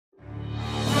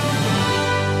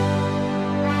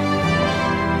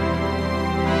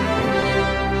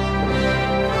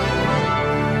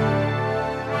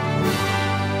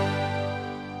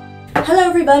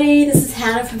everybody, this is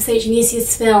Hannah from St.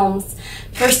 Genesius Films.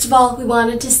 First of all, we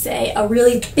wanted to say a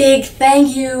really big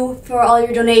thank you for all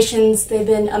your donations. They've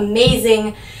been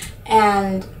amazing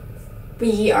and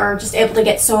we are just able to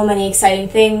get so many exciting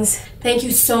things. Thank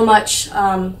you so much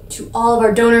to all of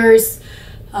our donors.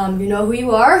 You know who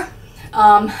you are,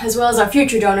 as well as our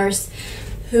future donors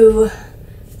who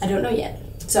I don't know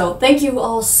yet. So thank you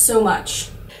all so much.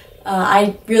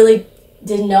 I really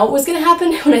didn't know what was going to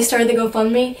happen when I started the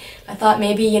GoFundMe. I thought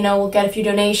maybe, we'll get a few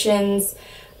donations.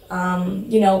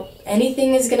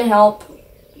 Anything is going to help.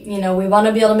 We want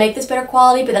to be able to make this better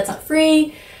quality, but that's not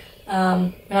free.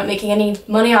 We're not making any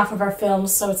money off of our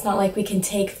films, so it's not like we can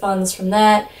take funds from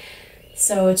that.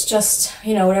 So it's just,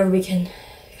 whatever we can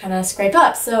kind of scrape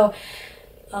up. So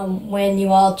when you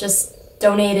all just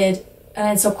donated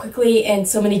and so quickly and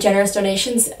so many generous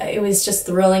donations, it was just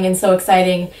thrilling and so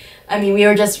exciting. I mean, we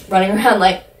were just running around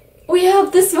like, we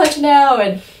have this much now,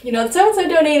 and so-and-so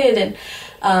donated,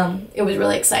 and it was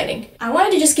really exciting. I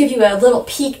wanted to just give you a little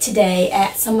peek today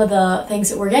at some of the things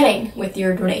that we're getting with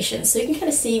your donations, so you can kind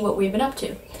of see what we've been up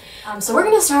to. So we're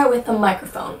going to start with the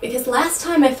microphone, because last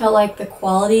time I felt like the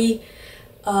quality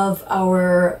of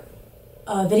our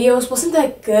videos wasn't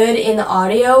that good in the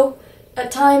audio. At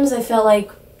times I felt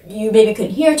like you maybe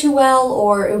couldn't hear too well,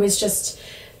 or it was just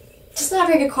not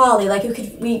very good quality. Like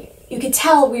you could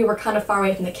tell we were kind of far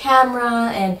away from the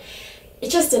camera, and it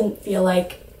just didn't feel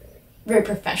like very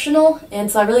professional,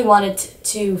 and so I really wanted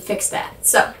to fix that.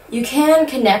 So you can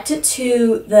connect it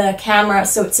to the camera,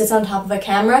 so it sits on top of a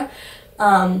camera,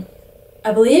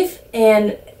 I believe,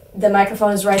 and the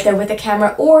microphone is right there with the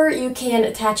camera, or you can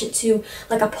attach it to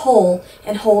like a pole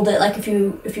and hold it, like if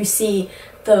you see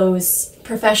those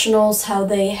professionals, how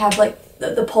they have like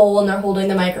the pole and they're holding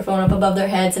the microphone up above their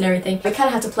heads and everything. We kind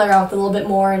of have to play around with it a little bit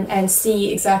more and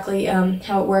see exactly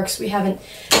how it works. We haven't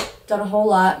done a whole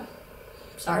lot.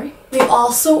 Sorry. We've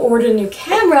also ordered a new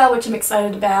camera, which I'm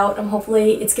excited about.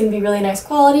 Hopefully it's going to be really nice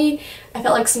quality. I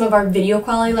felt like some of our video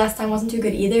quality last time wasn't too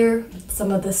good either. Some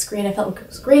of the screen I felt like it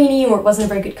was grainy, or it wasn't a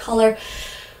very good color.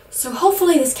 So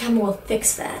hopefully this camera will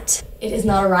fix that. It has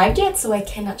not arrived yet, so I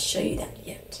cannot show you that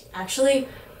yet. Actually,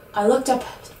 I looked up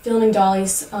filming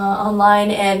dollies online,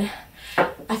 and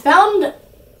I found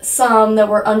some that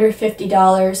were under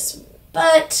 $50,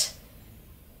 but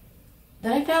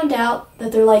then I found out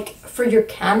that they're like for your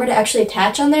camera to actually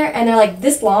attach on there, and they're like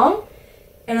this long,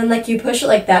 and then like you push it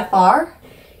like that far,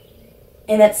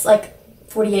 and that's like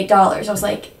 $48. I was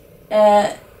like,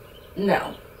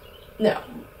 no,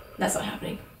 that's not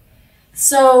happening.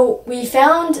 So we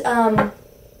found,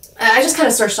 I just kind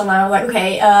of searched online. I was like,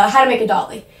 okay, how to make a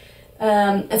dolly.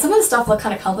 And some of the stuff looked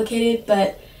kind of complicated,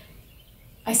 but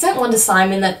I sent one to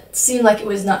Simon that seemed like it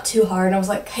was not too hard, and I was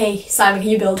like, hey, Simon, can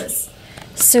you build this?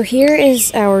 So here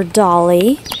is our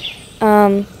dolly.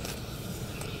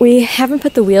 We haven't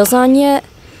put the wheels on yet.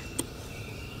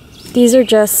 These are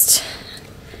just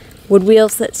wood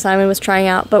wheels that Simon was trying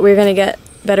out, but we're going to get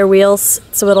better wheels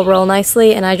so it'll roll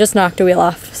nicely, and I just knocked a wheel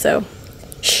off, so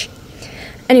shh.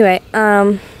 Anyway,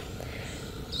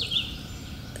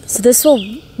 so this will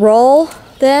roll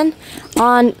then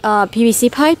on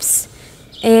PVC pipes,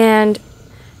 and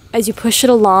as you push it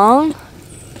along,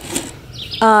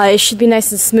 it should be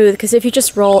nice and smooth, because if you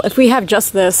just roll, if we have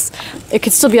just this, it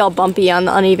could still be all bumpy on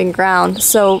the uneven ground.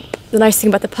 So the nice thing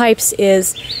about the pipes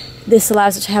is this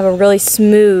allows it to have a really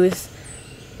smooth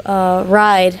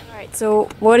ride. Alright, so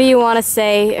what do you want to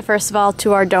say, first of all,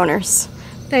 to our donors?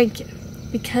 Thank you,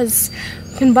 because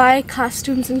we can buy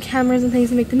costumes and cameras and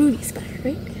things and make the movies better,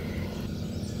 right?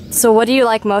 So what do you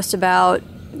like most about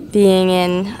being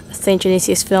in St.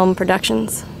 Genesius Film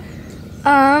Productions?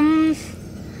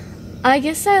 I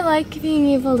guess I like being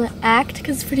able to act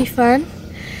because it's pretty fun.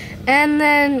 And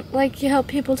then, like, you help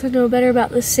people to know better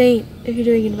about the saint if you're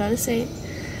doing it about a saint.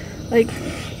 Like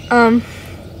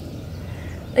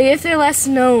if they're less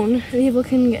known, people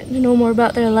can get to know more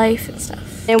about their life and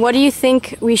stuff. And what do you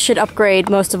think we should upgrade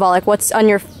most of all? Like, what's on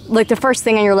your, like, the first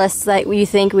thing on your list that you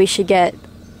think we should get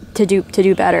to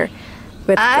do better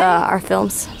with our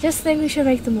films? Just think we should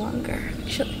make them longer,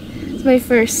 actually. It's my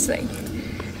first thing.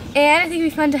 And I think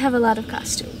it'd be fun to have a lot of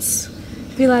costumes.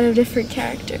 Be a lot of different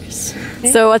characters.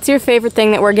 So what's your favorite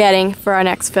thing that we're getting for our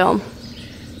next film?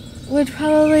 Would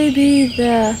probably be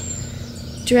the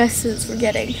dresses we're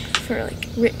getting for like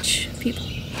rich people.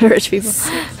 Rich people.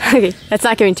 Okay, that's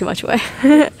not giving too much away.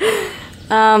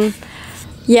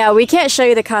 Yeah, we can't show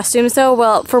you the costumes though.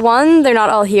 Well, for one, they're not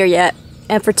all here yet.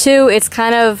 And for two, it's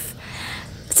kind of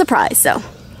a surprise, so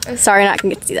sorry you're not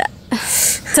gonna get to see that.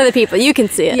 To the people, you can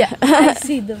see it. Yeah, I've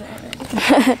seen them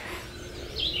already.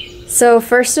 So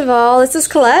first of all, this is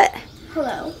Colette.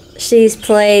 Hello. She's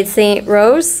played St.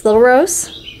 Rose, Little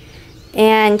Rose.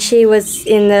 And she was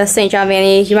in the St. John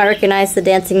Vianney. You might recognize the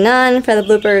dancing nun for the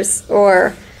bloopers,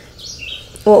 or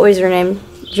what was her name?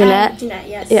 Jeanette? Jeanette,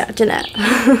 yes. Yeah, Jeanette.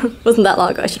 Wasn't that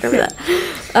long ago, I should remember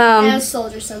that. And a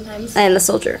soldier sometimes. And the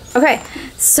soldier. Okay,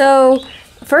 so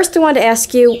first I wanted to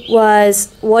ask you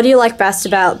was, what do you like best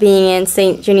about being in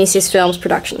St. Genesius Films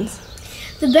productions?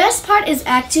 The best part is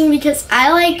acting because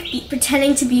I like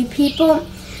pretending to be people.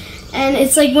 And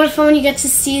it's like more fun when you get to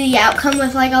see the outcome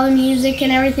with like all the music and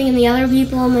everything and the other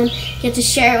people and then get to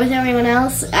share it with everyone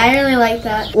else. I really like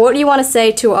that. What do you want to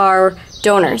say to our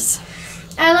donors?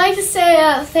 I'd like to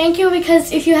say thank you,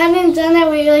 because if you hadn't done that,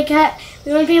 we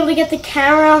wouldn't be able to get the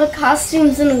camera, all the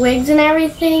costumes and wigs and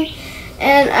everything.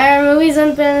 And our movies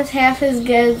wouldn't been half as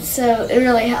good, so it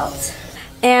really helped.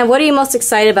 And what are you most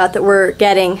excited about that we're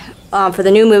getting for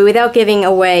the new movie without giving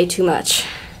away too much?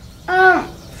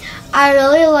 I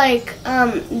really like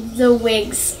the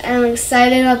wigs. I'm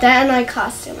excited about that, and my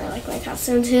costume. I like my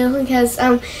costume too, because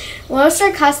most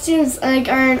our costumes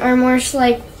are more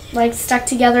like stuck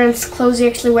together and clothes you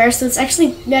actually wear. So it's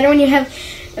actually better when you have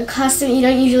a costume you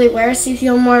don't usually wear, so you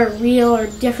feel more real or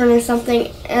different or something.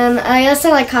 And I also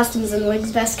like costumes and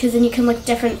wigs best, because then you can look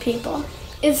different people.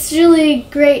 It's really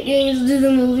great getting to do the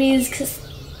movies, because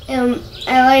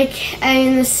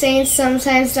the Saints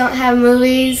sometimes don't have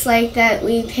movies like that.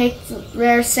 We picked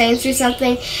Rare Saints or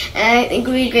something, and I think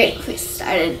it would be great if we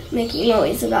started making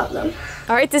movies about them.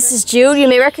 All right, this is Jude. You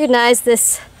may recognize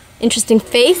this interesting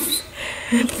face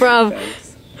from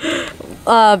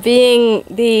being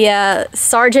the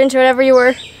sergeant or whatever you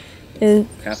were,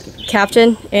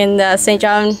 captain in the St.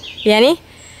 John Vianney,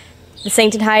 the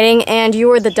Saint in Hiding, and you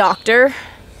were the doctor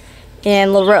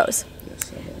in Little Rose.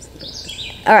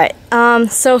 All right,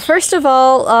 so first of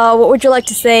all, what would you like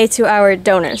to say to our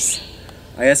donors?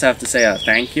 I guess I have to say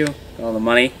thank you for all the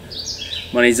money.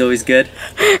 Money's always good.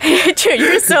 True,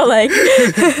 you're so like...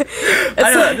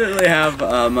 I don't really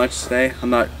have much to say. I'm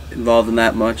not involved in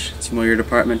that much. It's more your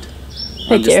department.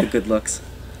 Thank you. Just the good looks.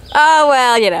 Oh,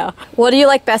 well, you know. What do you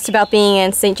like best about being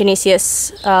in St.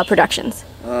 Genesius productions?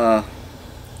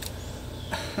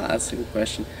 That's a good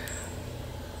question.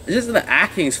 It's just the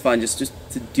acting is fun, just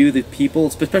to do the people.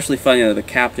 It's especially fun, you know, the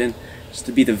captain, just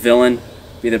to be the villain,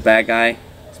 be the bad guy.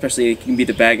 Especially you can be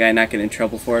the bad guy and not get in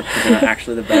trouble for it, because you're not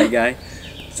actually the bad guy.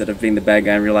 Instead of being the bad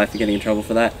guy in real life and getting in trouble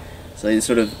for that. So you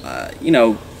sort of, you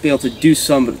know, be able to do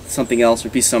something else or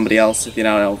be somebody else, if you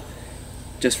know,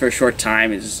 just for a short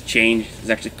time, it's just change. It's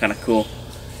actually kind of cool.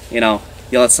 You know,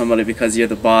 yell at somebody because you're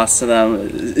the boss to them.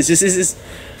 It's just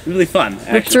really fun,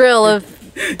 actually. The thrill of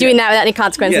doing that without any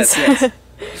consequences. Yes.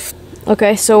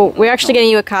 Okay, so we're actually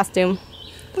getting you a costume.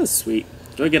 That's sweet.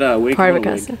 Do I get a wig? Part of a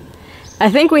costume.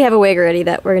 I think we have a wig already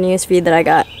that we're going to use for you that I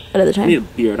got another time. I need a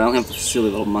beard. I don't have a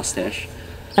silly little mustache.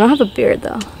 I don't have a beard,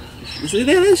 though.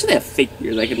 They should have fake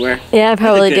beards I could wear. Yeah, I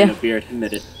probably do. I have a beard,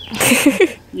 admit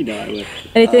it. You know I would.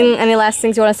 Any last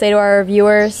things you want to say to our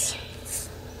viewers?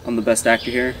 I'm the best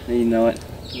actor here, and you know it.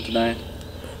 Don't deny it.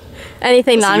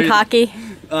 Anything non-cocky?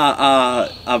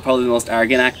 I'm probably the most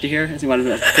arrogant actor here, as you might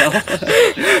have tell.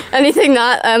 Anything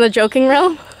not on the joking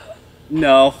realm?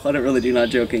 No, I don't really do not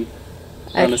joking.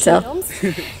 I can tell.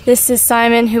 This is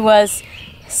Simon, who was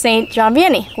St. John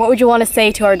Vianney. What would you want to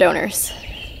say to our donors?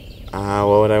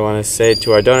 What would I want to say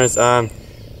to our donors? Well,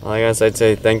 I guess I'd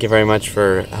say thank you very much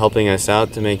for helping us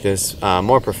out to make this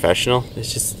more professional.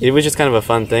 It was just kind of a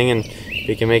fun thing, and if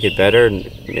we can make it better,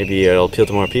 maybe it'll appeal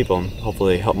to more people and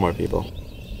hopefully help more people.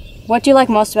 What do you like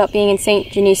most about being in St.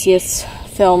 Genesius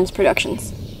Films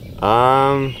productions?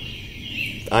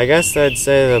 I guess I'd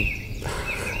say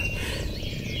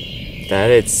that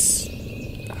it's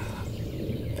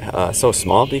so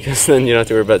small, because then you don't have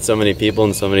to worry about so many people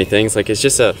and so many things. Like, it's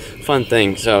just a fun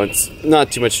thing, so it's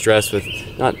not too much stress with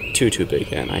not too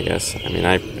big, and I guess. I mean,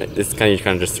 you're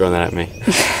kind of just throwing that at me.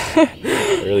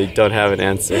 I really don't have an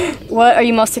answer. What are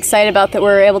you most excited about that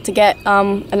we're able to get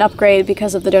an upgrade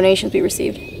because of the donations we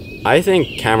received? I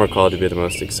think camera quality would be the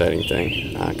most exciting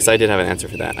thing, because I did have an answer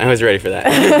for that. I was ready for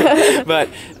that. But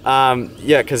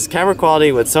yeah, because camera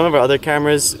quality, with some of our other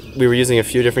cameras, we were using a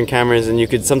few different cameras, and you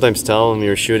could sometimes tell when we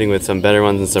were shooting with some better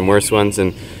ones and some worse ones,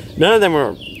 and none of them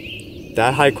were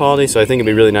that high quality, so I think it'd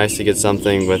be really nice to get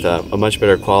something with a much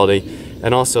better quality.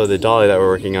 And also the dolly that we're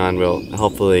working on will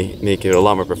hopefully make it a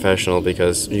lot more professional,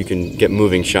 because you can get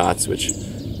moving shots, which,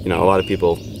 you know, a lot of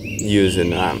people use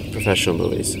in professional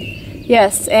movies.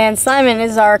 Yes, and Simon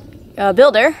is our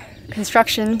builder,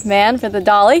 construction man for the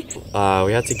dolly.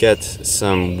 We had to get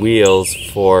some wheels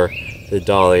for the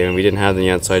dolly, and we didn't have them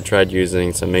yet, so I tried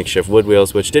using some makeshift wood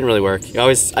wheels, which didn't really work.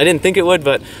 I didn't think it would,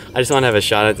 but I just wanted to have a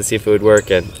shot at it to see if it would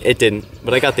work, and it didn't.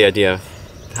 But I got the idea of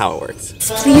how it works.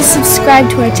 Please subscribe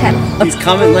to our channel. Please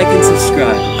comment, like, and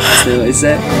subscribe. So is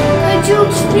that? Could you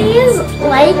please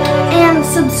like and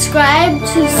subscribe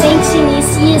to St.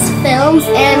 Genesius Films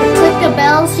and click the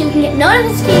bell so you can get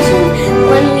notifications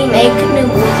when we make new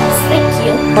videos. Thank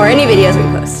you. Or any videos we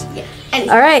post.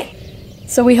 Yeah. All right.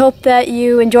 So we hope that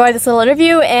you enjoyed this little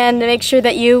interview, and make sure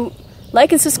that you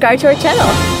like and subscribe to our channel.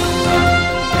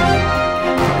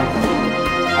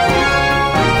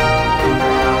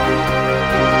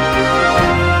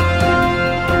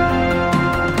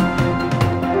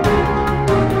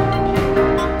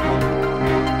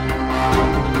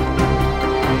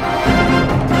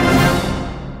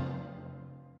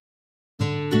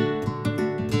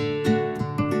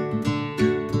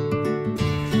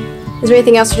 Is there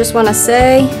anything else you just want to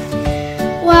say?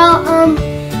 Well,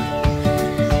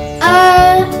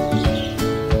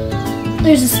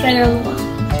 there's a spider on the wall.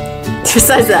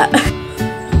 Besides that.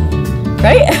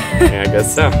 Right? Yeah, I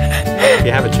guess so.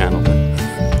 You have a channel.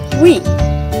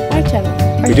 Our channel.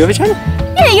 We do have a channel?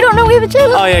 Yeah, you don't know we have a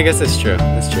channel? Oh yeah, I guess that's true.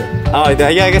 That's true. Oh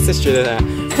yeah, I guess that's true.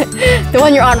 The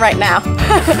one you're on right now.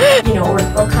 You know,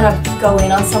 or kind of go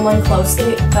in on someone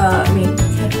closely.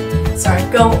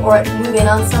 Go or move in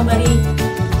on somebody.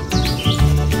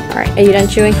 Alright, are you done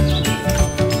chewing?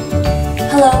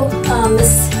 Hello,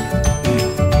 this...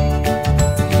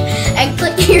 I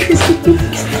click here.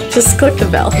 Just click the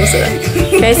bell.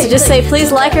 Okay, so just say,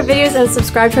 please like our videos and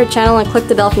subscribe to our channel and click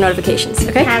the bell for notifications,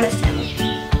 okay?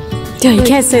 Yeah, you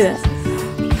can't say that.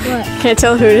 What? Can't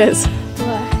tell who it is.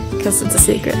 What? Because it's a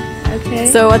secret. Okay.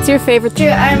 So what's your favorite...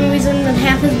 Our movies wouldn't have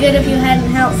half as good if you hadn't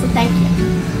helped, so thank you.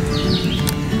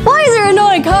 Why is there an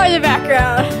annoying car in the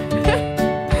background?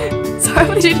 Sorry,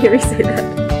 I didn't hear you say that.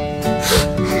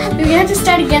 We're gonna have to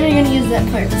start again, or you're gonna use that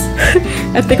part.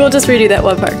 I think we'll just redo that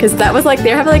one part, because that was like,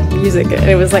 they have like music, and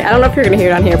it was like, I don't know if you're gonna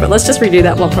hear it on here, but let's just redo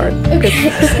that one part.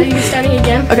 Okay, so you're starting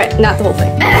again? Okay, not the whole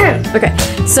thing. Okay,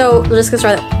 so we're just gonna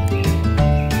start it.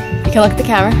 You can look at the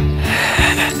camera.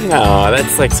 No,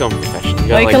 that's like so unprofessional.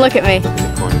 Well, you can look at me. Look in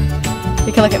the corner.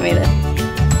 You can look at me then.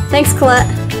 Thanks, Colette.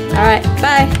 Alright,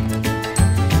 bye.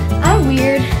 I'm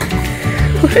weird.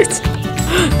 What?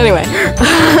 Anyway.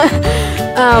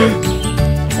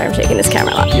 Sorry, I'm shaking this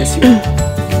camera a lot. Yes, you are.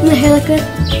 My hair look good?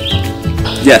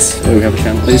 Yes, we have a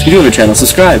channel. Yes, we do have a channel.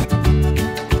 Subscribe.